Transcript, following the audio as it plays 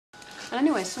And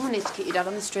anyway, someone needs to keep your dad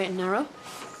on the straight and narrow.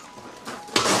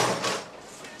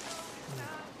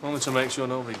 Only to make sure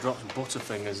nobody drops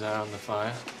butterfingers there on the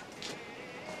fire.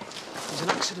 It was an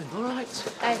accident, all right?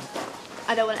 Hey,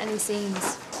 I don't want any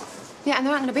scenes. Yeah, and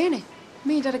there aren't going to be any.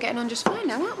 Me and Dad are getting on just fine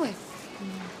now, aren't we?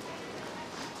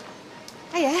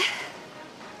 Hiya.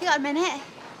 You got a minute?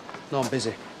 No, I'm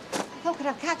busy. I thought we could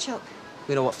have catch-up.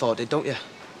 You know what Thor did, don't you?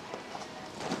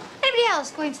 Anybody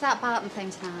else going to that Barton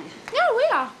thing tonight? No, we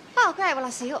are. Oh, great. Well,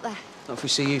 I'll see you up there. Not if we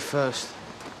see you first.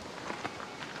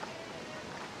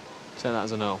 Say that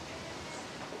as a no.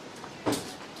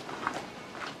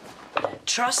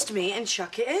 Trust me and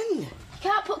chuck it in. You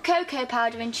can't put cocoa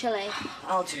powder in chili.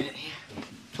 I'll do it. Here.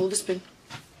 Hold the spoon.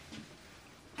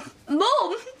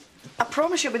 Mum! I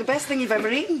promise you it'll be the best thing you've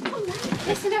ever eaten. Oh, no.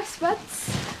 There's enough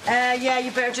spuds. Yeah,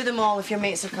 you better do them all if your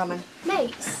mates are coming.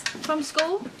 Mates? From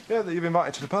school? Yeah, that you've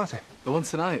invited to the party. The one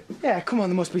tonight? Yeah, come on,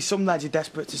 there must be some lads you're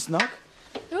desperate to snog.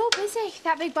 They're all busy.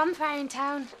 That big bonfire in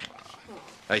town.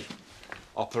 Hey,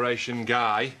 Operation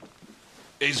Guy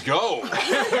is go.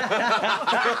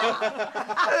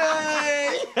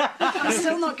 I'm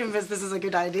still not convinced this is a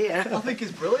good idea. I think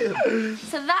it's brilliant.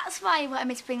 So that's why you wanted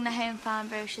me to bring the home farm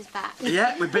brochures back?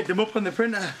 Yeah, we picked them up on the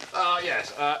printer.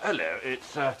 Yes, hello,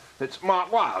 it's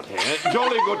Mark Wilde here.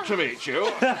 Jolly good to meet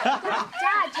you.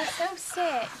 Dad, you're so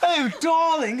sick. Oh,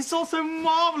 darling, it's all so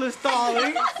marvellous,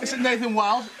 darling. This is Nathan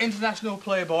Wilde, international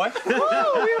playboy.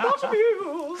 Oh, we're not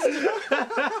amused.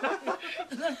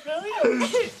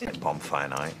 Bonfire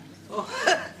night. Oh.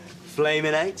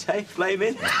 Flaming eight, hey?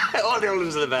 Flaming? All the old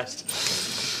ones are the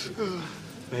best.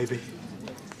 Maybe.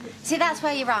 See, that's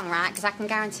where you're wrong, right? Because I can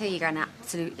guarantee you're going to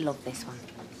absolutely love this one.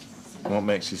 What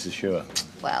makes you so sure?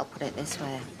 Well, put it this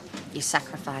way. Your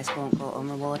sacrifice won't go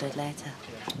unrewarded later.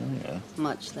 Oh, yeah.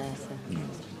 Much later.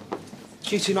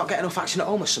 Do you two not get enough action at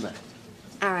home or something?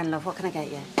 Aaron, love, what can I get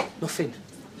you? Nothing.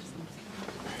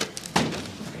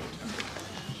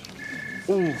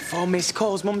 Ooh, 4 missed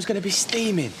calls. Mum's going to be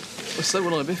steaming. Well, so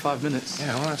will only be 5 minutes.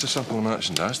 Yeah, well, that's a sample of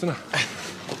merchandise, don't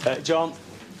I? John,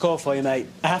 call for you, mate.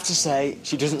 I have to say,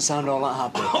 she doesn't sound all that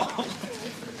happy.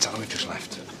 Tell her we just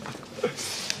left.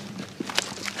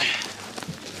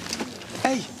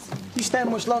 Hey, you stay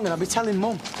much longer, I'll be telling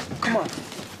Mum. Come on.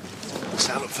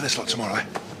 Stand up for this lot tomorrow, eh?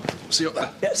 See you up there.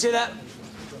 Yeah, see you there.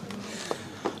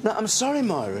 No, I'm sorry,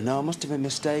 Moira. No, I must have been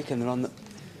mistaken. They're on the...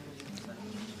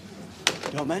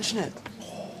 Don't mention it.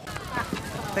 I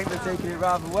think they're taking it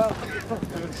rather well.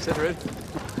 Considering.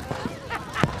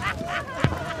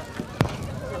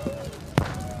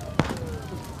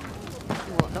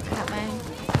 What, look at me.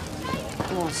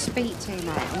 He won't speak to me.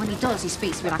 And when he does, he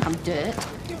speaks to me like I'm dirt.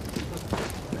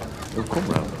 He'll come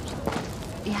round.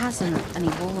 He hasn't, and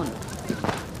he won't.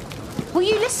 Will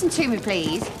you listen to me,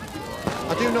 please?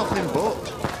 I do nothing but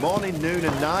morning, noon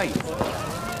and night.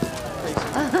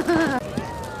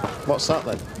 What's that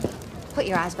then? Put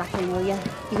your eyes back in, will you?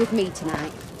 You're with me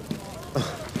tonight.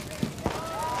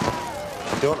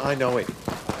 Don't I know it?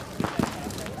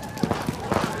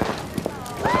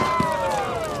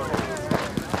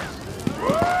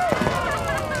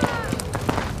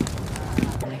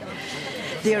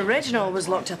 The original was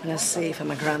locked up in a safe at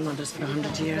my grandmother's for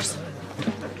 100 years.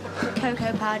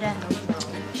 Cocoa powder.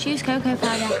 Choose cocoa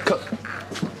powder.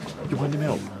 You want him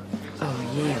help? Oh,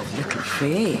 yeah, little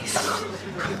face. I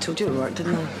told you it worked,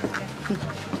 didn't I?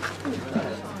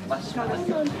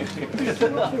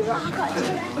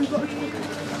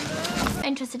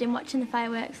 Interested in watching the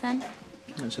fireworks then?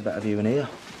 That's a better view in here.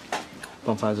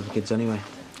 Bonfires are for kids anyway.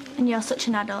 And you're such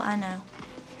an adult, I know.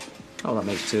 Oh, that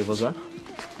makes 2 of us then.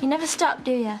 You never stop,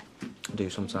 do you? I do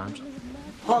sometimes.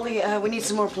 Holly, we need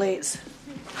some more plates.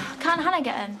 Can't Hannah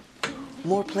get them?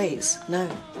 More plates, now.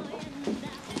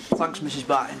 Thanks, Mrs.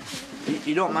 Barton.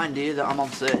 You don't mind, do you, that I'm on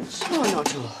 30s? No, not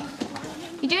at all.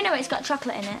 You do know it's got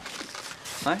chocolate in it?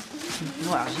 Eh?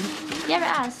 No, it hasn't. Yeah,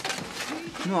 it has.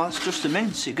 No, that's just the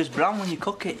mince. It goes brown when you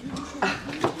cook it.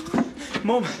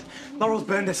 Mum, Laurel's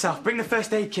burned herself. Bring the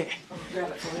first aid kit.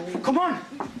 Come on.